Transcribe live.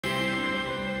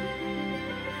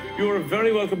You are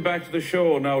very welcome back to the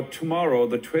show. Now, tomorrow,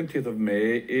 the 20th of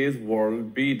May, is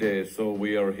World Bee Day. So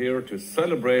we are here to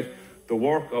celebrate the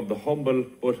work of the humble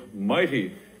but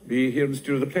mighty bee here in the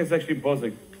studio. The place is actually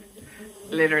buzzing.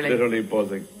 Literally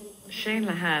buzzing. Shane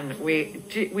Lahan,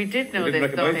 we did know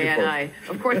this, though, he and I.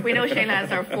 Of course, we know Shane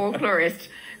Lahan's our folklorist,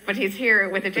 but he's here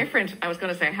with a different, I was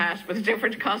going to say hat, but a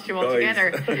different costume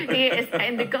altogether. He is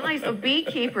in the guise of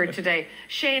beekeeper today.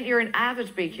 Shane, you're an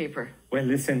avid beekeeper. Well,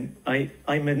 listen, I'm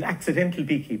an accidental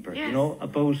beekeeper. Yes. You know,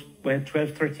 about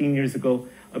 12, 13 years ago,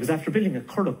 I was after building a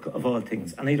curragh of all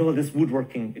things, and I had all this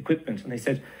woodworking equipment, and I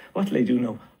said, what'll I do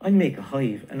now? I'll make a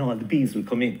hive, and all the bees will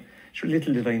come in. Sure,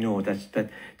 little did I know that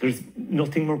there's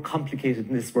nothing more complicated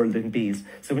in this world than bees.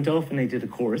 So I went off and I did a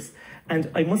course.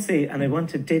 And I must say, and I want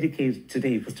to dedicate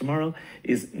today, because tomorrow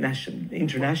is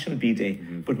International Bee Day,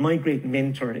 but my great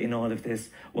mentor in all of this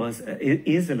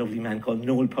is a lovely man called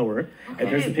Noel Power. Okay.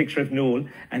 There's a picture of Noel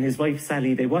and his wife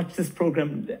Sally. They watch this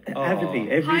programme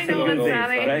avidly every single day.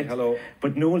 Sally. Right? Hello.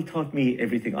 But Noel taught me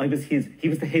everything. He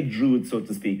was the head druid, so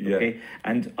to speak, okay?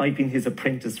 And I've been his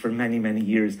apprentice for many, many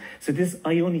years. So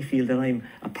I only feel that I'm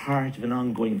a part of an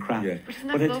ongoing craft. Yeah.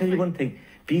 But I'll tell you one thing,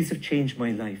 bees have changed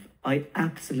my life. I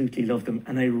absolutely love them,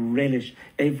 and I relish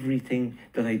everything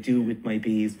that I do with my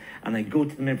bees, and I go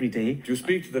to them every day. Do you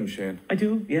speak to them, Shane? I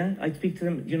do, yeah. I speak to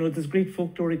them. You know, there's great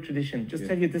folkloric tradition. Just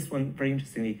tell you this one very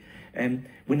interestingly.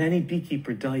 When any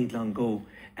beekeeper died long ago,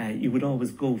 you would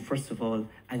always go, first of all,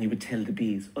 and you would tell the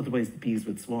bees. Otherwise, the bees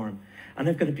would swarm. And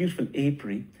I've got a beautiful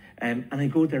apiary, and I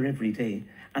go there every day.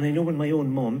 And I know when my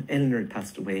own mum, Eleanor,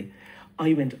 passed away,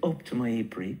 I went up to my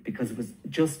apiary because it was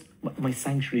just my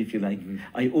sanctuary, if you like.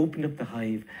 I opened up the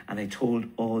hive and I told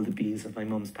all the bees of my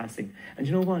mum's passing. And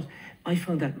you know what? I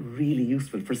found that really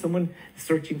useful for someone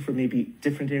searching for maybe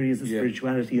different areas of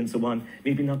spirituality and so on,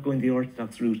 maybe not going the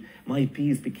orthodox route. My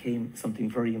bees became something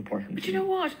very important. But you know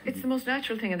what? It's the most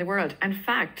natural thing in the world. In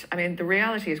fact, I mean, the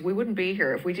reality is we wouldn't be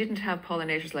here if we didn't have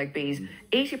pollinators like bees.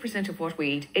 80% of what we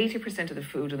eat, 80% of the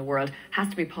food in the world has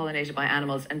to be pollinated by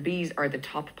animals, and bees are the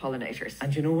top pollinators.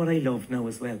 And you know what I love now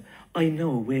as well? I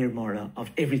know aware, Maura,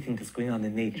 of everything that's going on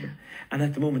in nature. And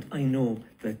at the moment, I know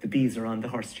that the bees are on the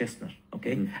horse chestnut,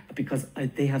 okay? Because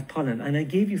they have pollen. And I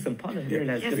gave you some pollen there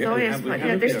last Yes,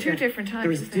 there's two different types.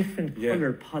 There's different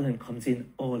colour pollen comes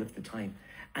in all of the time.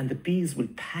 And the bees will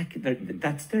pack,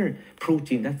 that's their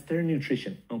protein, that's their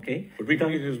nutrition, okay? But we can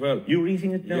eat it as well. You're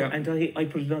eating it now, and I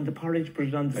put it on the porridge, put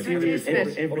it on the cereal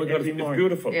every morning. It's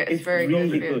beautiful. Yeah, it's very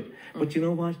really good. But you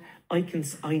know what?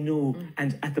 I know,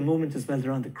 and at the moment as well,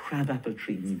 they're on the crabapple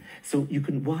trees. So you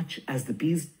can watch as the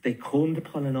bees, they comb the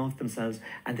pollen off themselves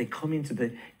and they come into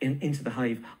the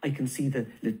hive. I can see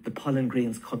the pollen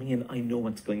grains coming in. I know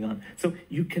what's going on. So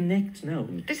you connect now.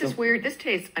 This is weird. This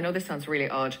tastes, I know this sounds really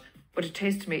odd, but it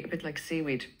tastes to me a bit like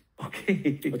seaweed.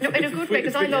 Okay. No, in a good way,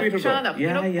 because I love Kshanach.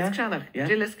 It's Kshanach. Yeah.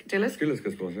 Dillis. Dillis, I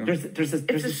suppose, yeah. There's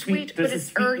a sweet, there's a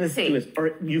sweetness to it.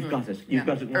 Or you've got it. You've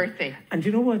got it. Earthy. And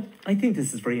you know what? I think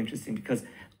this is very interesting because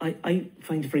I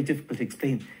find it very difficult to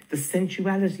explain the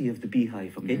sensuality of the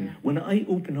beehive, okay? When I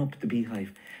open up the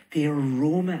beehive, the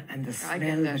aroma and the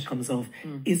smell that comes off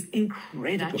is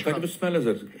incredible. What kind of a smell is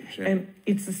it, Shane?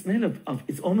 It's the smell of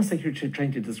it's almost like you're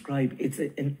trying to describe, it's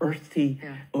an earthy,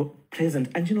 pleasant.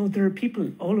 And you know, there are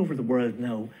people all over the world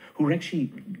now who are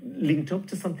actually linked up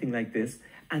to something like this,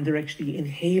 and they're actually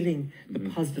inhaling the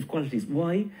positive qualities.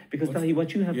 Why? Because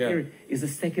what you have here is a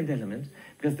second element,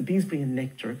 because the bees bring in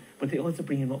nectar, but they also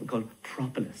bring in what we call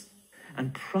propolis.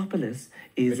 And propolis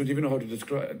is... I don't even know how to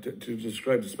describe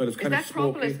the smell. It's kind of smoky. Is that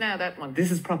propolis now, that one?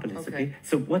 This is propolis, okay?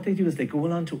 So what they do is they go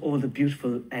along to all the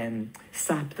beautiful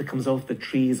sap that comes off the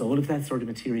trees, all of that sort of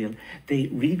material. They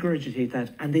regurgitate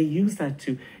that, and they use that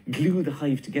to glue the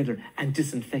hive together and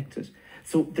disinfect it.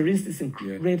 So there is this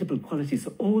incredible quality.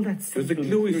 So all that there's a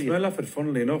gluey smell of it,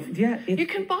 funnily enough. Yeah. You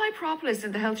can buy propolis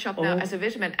in the health shop now as a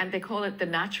vitamin, and they call it the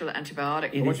natural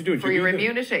antibiotic. What you do? For your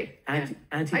immunity.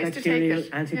 Antibacterial,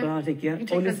 antibiotic, You can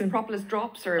take propolis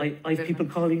drops or... I have people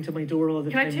calling to my door all the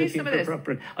time. Can I taste some of this?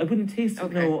 I wouldn't taste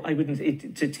it, no. I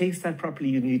wouldn't. To taste that properly,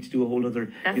 you need to do a whole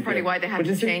other... That's probably why they had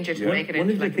to change it to make it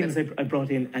into... One of the things I brought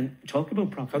in, and talk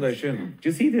about propolis. Do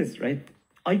you see this, right?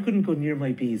 I couldn't go near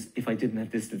my bees if I didn't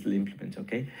have this little implement,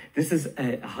 okay? This is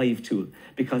a hive tool,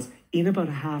 because in about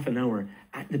a half an hour,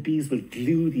 the bees will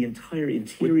glue the entire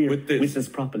interior with this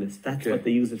propolis. That's what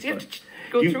they use it for.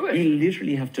 Go through it. You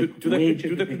literally have to do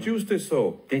they produce this,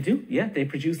 though? They do, yeah. They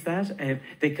produce that.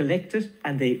 They collect it,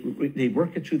 and they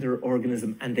work it through their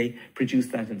organism, and they produce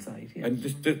that inside. Yeah. And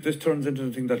this turns into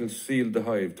the thing that will seal the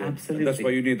hive, then. Absolutely. And that's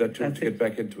why you need that tool to get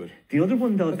back into it. The other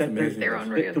one, though,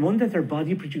 the one that their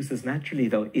body produces naturally,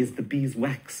 though, is the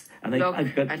beeswax. And Look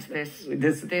I've got at this.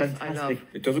 This I love.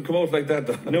 It doesn't come out like that,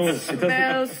 though. No, it doesn't.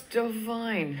 Smells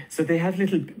divine. So they have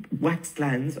little wax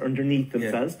glands underneath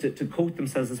themselves to coat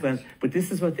themselves as well. But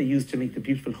this is what they use to make the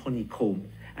beautiful honeycomb.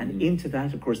 And into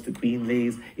that, of course, the queen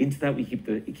lays. Into that, we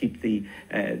keep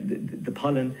the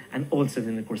pollen, and also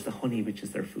then, of course, the honey, which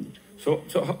is their food. So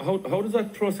how does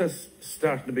that process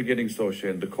start in the beginning, so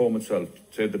Shane, the comb itself?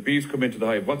 Say the bees come into the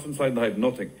hive. What's inside the hive?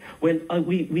 Nothing. Well,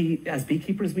 we as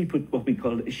beekeepers, we put what we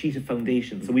call a sheet of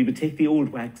foundation. So we would take the old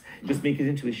wax, just make it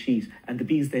into a sheet, and the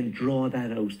bees then draw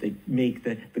that out. They make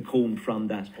the comb from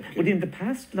that. Okay. But in the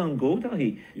past, long ago,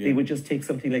 they would just take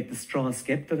something like the straw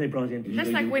skep that I brought in. That's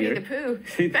like Winnie the Pooh.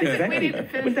 Exactly.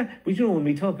 Well, you know, when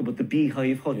we talk about the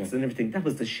beehive huts and everything, that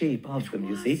was the shape of them,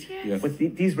 you see. Yes. But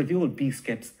these were the old bee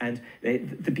skeps, and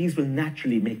the bees will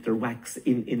naturally make their wax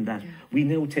in that. Yeah. We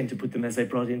now tend to put them, as I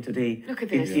brought in today,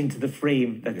 into the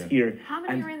frame that's here. How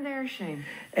many are in there, Shane?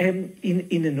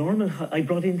 In a normal, I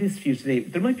brought in this for you today.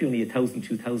 There might be only 1,000,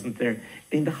 2,000 there.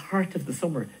 In the heart of the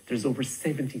summer, there's over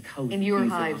 70,000 in your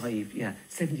bees hives. in a hive. Yeah,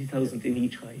 70,000 in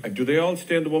each hive. And do they all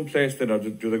stay in the one place then, or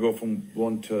do they go from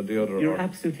one to the other? You're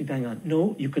absolutely bang on.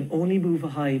 No, you can only move a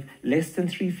hive less than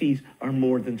 3 feet or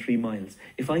more than 3 miles.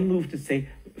 If I moved it, say,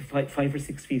 5 or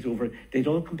 6 feet over, they'd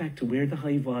all come back to where the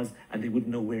hive was, and they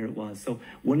wouldn't know where it was. So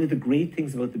one of the great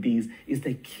things about the bees is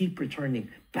they keep returning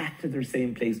back to their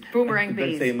same place. Boomerang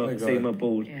bees. Their same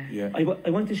abode. Yeah. I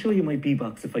want to show you my bee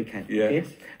box if I can. Yeah. Okay?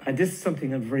 And this is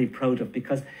something I'm very proud of,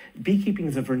 because beekeeping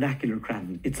is a vernacular craft.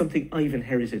 It's something I've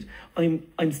inherited.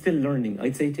 I'm still learning.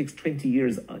 I'd say it takes 20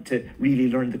 years to really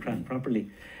learn the craft properly.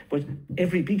 But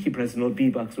every beekeeper has an old bee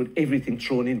box with everything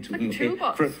thrown into it. Like a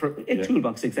toolbox. A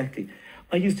toolbox, exactly.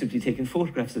 I used to be taking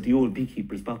photographs of the old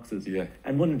beekeepers' boxes. Yeah.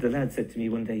 And one of the lads said to me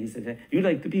one day, he said, "You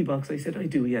like the bee box?" I said, "I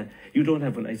do, yeah." "You don't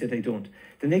have one?" I said, "I don't."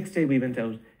 The next day we went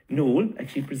out. Noel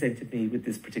actually presented me with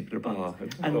this particular box.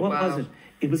 And what was it?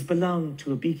 It was belonged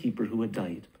to a beekeeper who had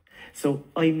died. So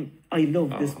I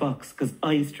love this box, because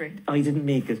I didn't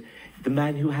make it. The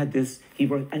man who had this, he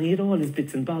worked, and he had all his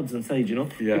bits and bobs inside, you know.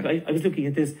 Yeah. Look, I was looking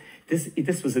at this.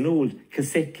 This was an old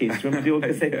cassette case. Remember the old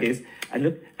cassette case? And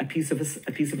look, a piece of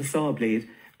a saw blade,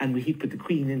 and he put the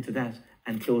queen into that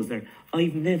and closed there.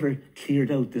 I've never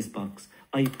cleared out this box.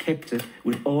 I kept it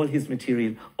with all his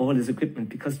material, all his equipment,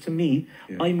 because to me,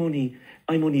 I'm only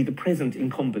the present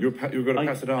incumbent. You're going to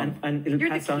pass it on. And it'll You're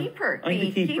pass the on. keeper. I'm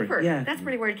the keeper. Yeah. That's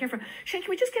really where it came from. Shane, can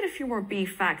we just get a few more bee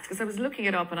facts? Because I was looking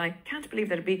it up, and I can't believe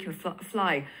that a bee can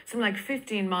fly something like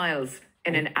 15 miles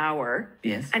in an hour.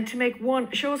 Yes. And to make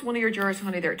show us one of your jars of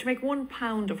honey there. To make 1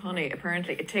 pound of honey,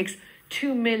 apparently, it takes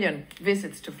 2 million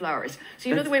visits to flowers. So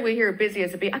you know the way we hear busy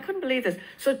as a bee? I couldn't believe this.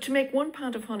 So to make 1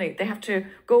 pound of honey, they have to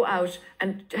go out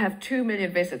and have 2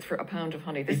 million visits for a pound of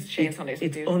honey. This is Shane's honey.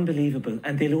 It's unbelievable.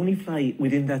 And they'll only fly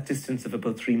within that distance of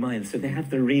about 3 miles. So they have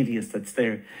their radius that's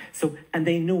there. So, and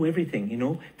they know everything, you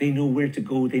know. They know where to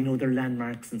go. They know their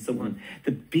landmarks and so on.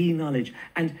 The bee knowledge.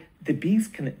 And the bees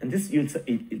can, and this,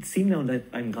 it seems now that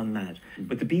I'm gone mad,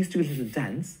 but the bees do a little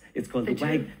dance. It's called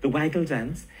the waggle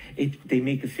dance. They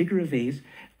make a figure of 8.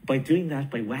 By doing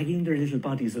that, by wagging their little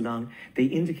bodies along, they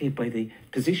indicate by the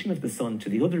position of the sun to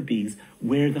the other bees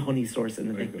where the honey source and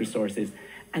the nectar source is.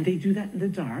 And they do that in the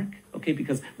dark, okay,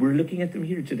 because we're looking at them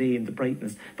here today in the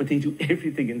brightness, but they do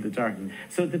everything in the dark.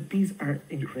 So the bees are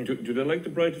incredible. Do they like the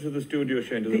brightness of the studio,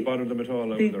 Shane? Does it bother them at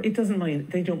all? It doesn't mind.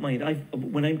 They don't mind.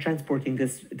 When I'm transporting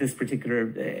this particular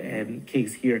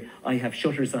case here, I have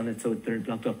shutters on it so they're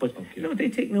blocked up. But no, they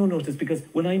take no notice, because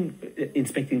when I'm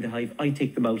inspecting the hive, I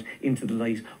take them out into the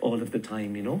light all of the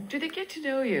time, you know. Do they get to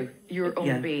know you, your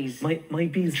own bees? My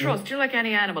bees. Trust. You're like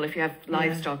any animal if you have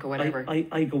livestock or whatever.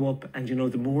 I go up, and you know,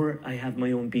 the more I have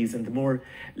my own bees, and the more,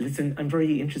 listen, I'm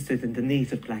very interested in the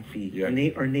native black bee. Yeah.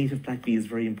 Our native black bee is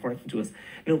very important to us.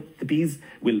 No, the bees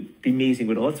will be mating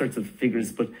with all sorts of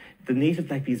figures, but the native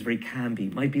black bee is a very calm bee.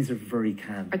 My bees are very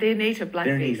calm. Are they native black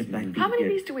bees? They're native black bees. How many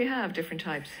bees do we have, different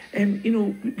types? You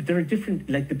know, there are different,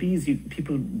 like the bees,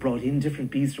 people brought in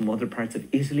different bees from other parts of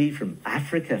Italy, from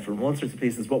Africa, from all sorts of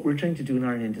places. What we're trying to do in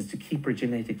Ireland is to keep our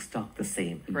genetic stock the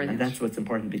same. Brilliant. And that's what's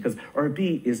important, because our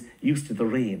bee is used to the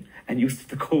rain and used to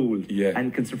the cold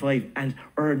and can survive. And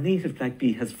our native black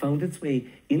bee has found its way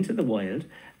into the wild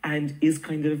and is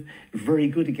kind of very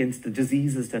good against the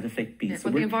diseases that affect bees. Yeah, so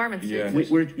the environment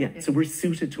suits So we're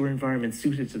suited to our environment,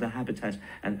 suited to the habitat,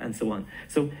 and so on.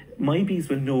 So my bees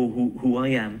will know who I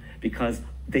am, because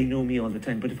they know me all the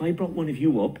time. But if I brought one of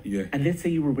you up, Yeah. and let's say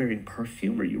you were wearing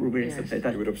perfume or you were wearing something like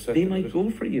that, You would upset they them, might would it? go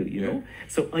for you, you know.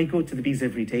 So I go to the bees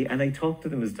every day and I talk to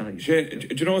them as dogs. Shane,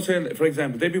 do you know what I'm saying? For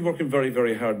example, they've been working very,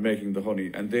 very hard making the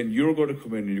honey, and then you're going to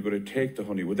come in and you're going to take the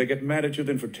honey. Would they get mad at you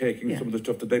then for taking Yeah. some of the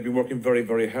stuff that they've been working very,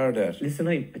 very hard at? Listen,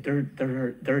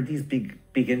 there are these big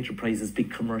enterprises,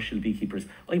 big commercial beekeepers.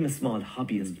 I'm a small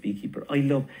hobbyist beekeeper. I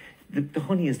love the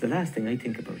honey is the last thing I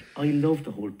think about. I love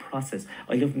the whole process.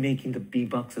 I love making the bee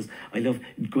boxes. I love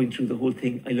going through the whole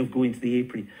thing. I love going to the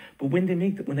apiary. But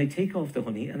when I take off the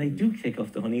honey, and I do take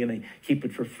off the honey, and I keep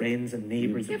it for friends and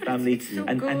neighbours and family, it's so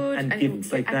and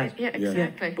gifts like that. Yeah,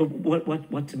 exactly. Yeah.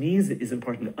 But what to me is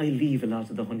important, I leave a lot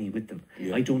of the honey with them.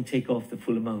 Yeah. I don't take off the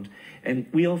full amount. And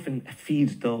we often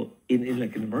feed, though, in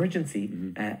like an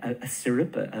emergency, a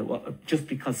syrup, just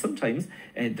because sometimes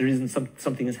there isn't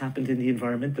something has happened in the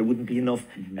environment, there wouldn't be enough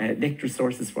nectar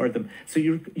sources for them. So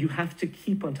you have to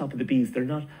keep on top of the bees. They're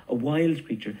not a wild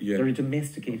creature, they're a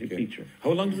domesticated creature.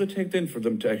 How long does it take then for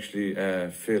them to actually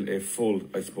fill a full,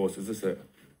 I suppose, is this a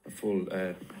full...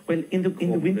 Well, in the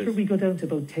winter we go down to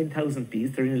about 10,000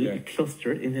 bees. They're in a little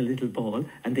cluster, in a little ball,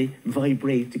 and they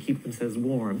vibrate to keep themselves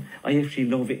warm. I actually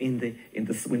love it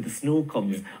when the snow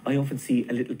comes. I often see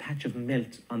a little patch of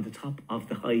melt on the top of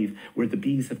the hive where the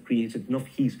bees have created enough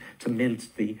heat to melt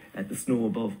the snow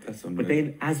above. But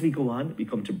then as we go on, we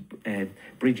come to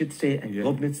Bridget's Day and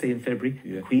Gobnit's Day in February.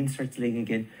 The Queen starts laying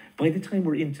again. By the time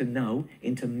we're into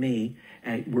May,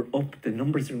 we're up, the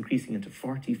numbers are increasing into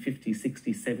 40, 50,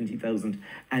 60, 70,000.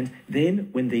 And then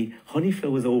when the honey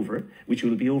flow is over, which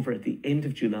will be over at the end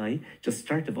of July, just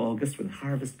start of August, when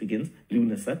harvest begins,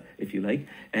 Lunasa, if you like,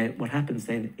 what happens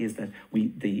then is that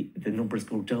the numbers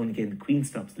go down again. The Queen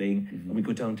stops laying, and we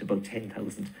go down to about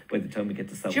 10,000 by the time we get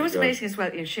to south. Do you know what's amazing as well?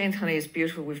 You know, Shane's honey is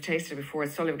beautiful. We've tasted it before.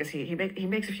 It's lovely because he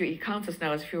makes a few. He counts us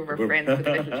now as a few of our friends with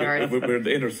the little jars. We're in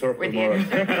the inner circle. We're the inner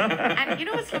circle. And you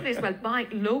know what's lovely as well? Buy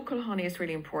local honey is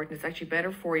really important. It's actually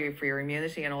better for you, for your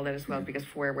immunity and all that as well, because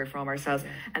of where we're from ourselves.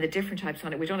 And the different types of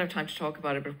honey. We don't have time to talk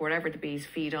about it, but whatever the bees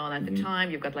feed on at the time,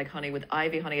 you've got like honey with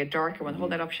ivy honey, a darker one.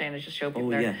 Hold that up, Shane, and just show people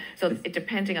there. Yeah. So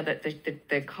depending on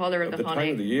the colour of the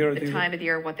honey, the time of the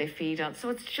year, what they feed on. So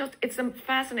it's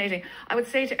fascinating. I would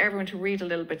say to everyone to read a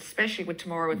little bit, especially with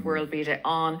tomorrow with World Bee Day,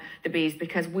 on the bees,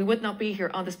 because we would not be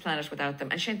here on this planet without them.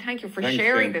 And Shane, thank you for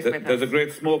sharing this with us. There's a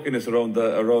great smokiness around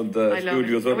the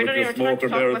studios. We don't even talk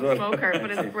there about the smoker,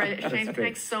 but it's great. Shane,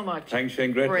 thanks so much. Thanks,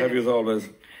 Shane. Great to have you as always.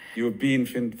 You have been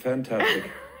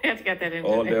fantastic. You have to get that in.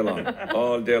 All day long.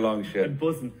 All day long, Shane. I'm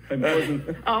buzzing.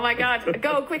 Oh my God.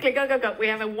 Go quickly, go. We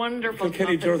have a wonderful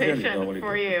competition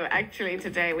for you actually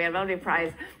today. We have a lovely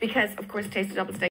prize because, of course, Taste of Double Steak